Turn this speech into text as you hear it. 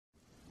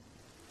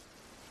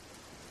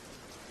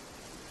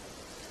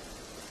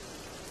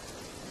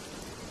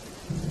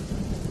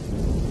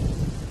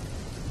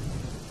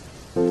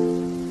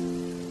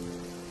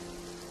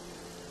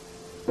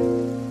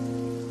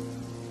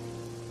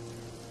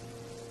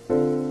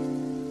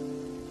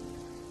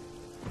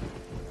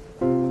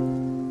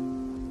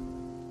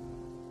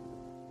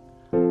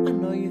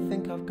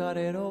I've got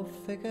it all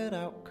figured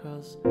out,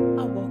 'cause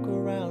I walk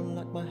around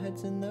like my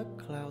head's in the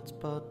clouds,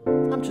 but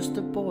I'm just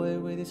a boy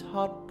with his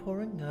heart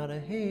pouring out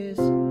of his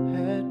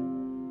head.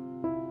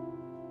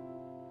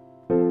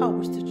 I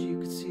wish that you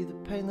could see the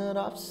pain that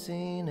I've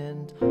seen,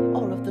 and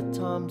all of the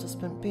times I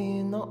spent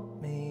being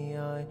not me.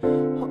 I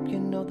hope you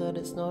know that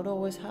it's not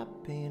always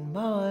happy in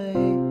my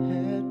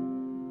head,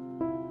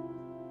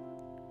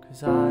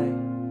 'cause I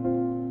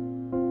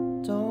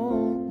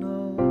don't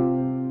know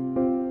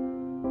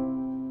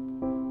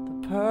the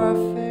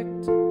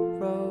perfect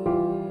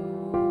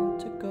road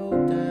to go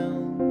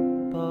down,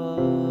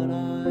 but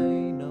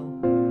I know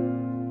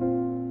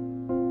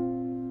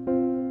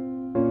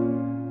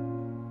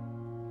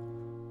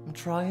I'm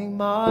trying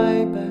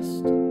my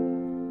best.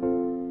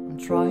 I'm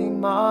trying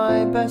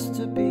my best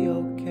to be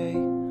okay.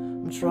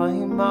 I'm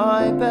trying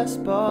my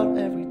best, but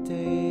every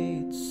day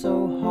it's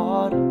so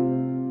hard.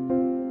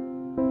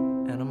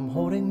 And I'm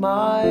holding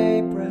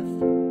my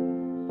breath,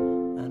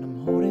 and I'm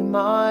holding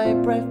my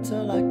breath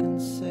till I can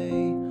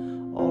say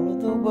all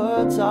of the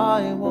words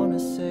I wanna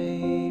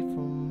say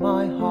from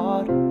my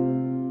heart.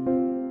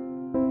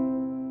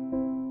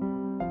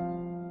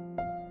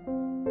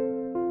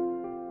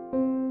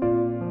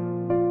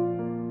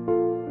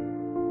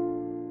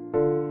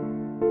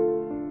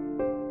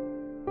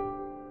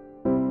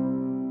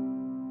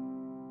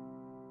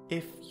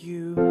 If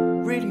you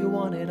really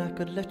wanted, I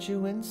could let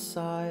you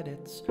inside.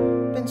 It's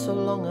been so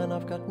long and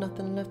I've got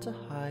nothing left to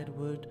hide.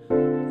 Would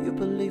you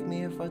believe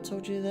me if I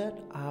told you that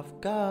I've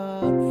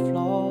got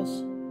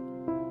flaws?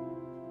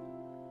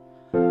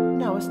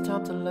 Now it's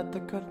time to let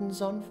the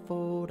curtains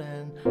unfold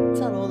and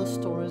tell all the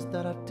stories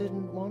that I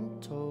didn't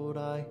want told.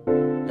 I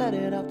let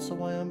it out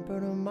so I am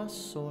burning my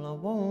soul. I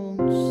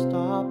won't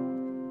stop,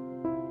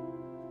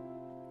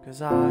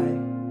 'cause I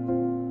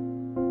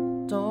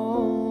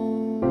don't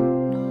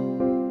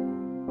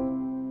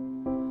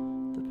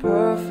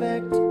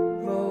perfect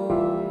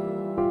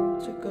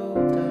road to go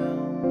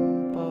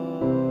down,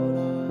 but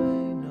I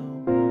know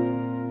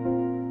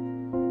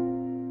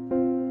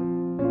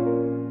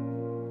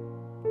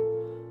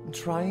I'm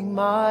trying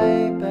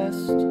my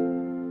best.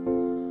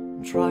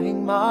 I'm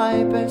trying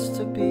my best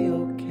to be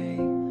okay.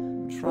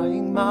 I'm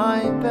trying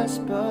my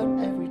best, but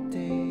every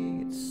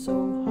day it's so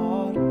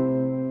hard.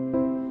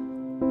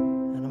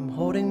 And I'm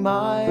holding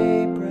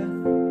my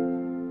breath.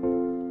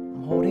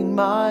 I'm holding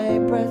my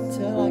breath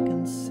till I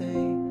can say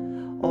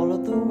all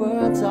of the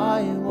words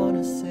I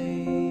wanna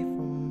say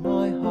from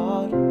my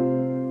heart.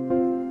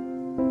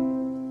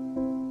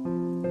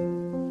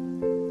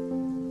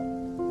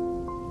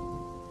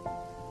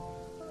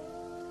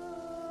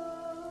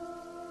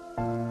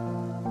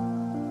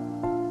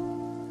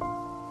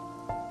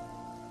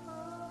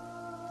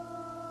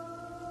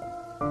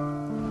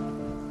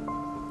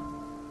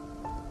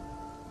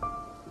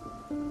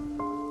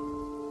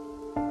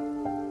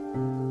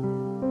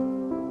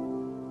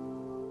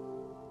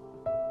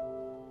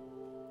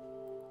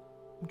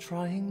 I'm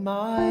trying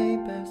my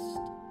best.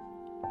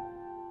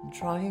 I'm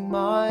trying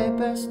my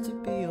best to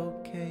be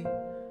okay.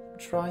 I'm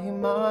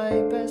trying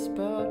my best,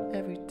 but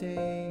every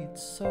day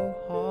it's so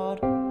hard.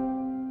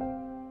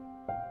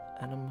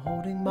 And I'm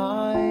holding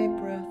my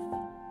breath,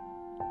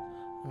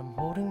 and I'm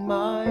holding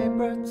my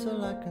breath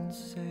till I can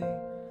say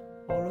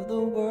all of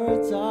the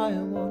words I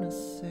wanna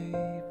say.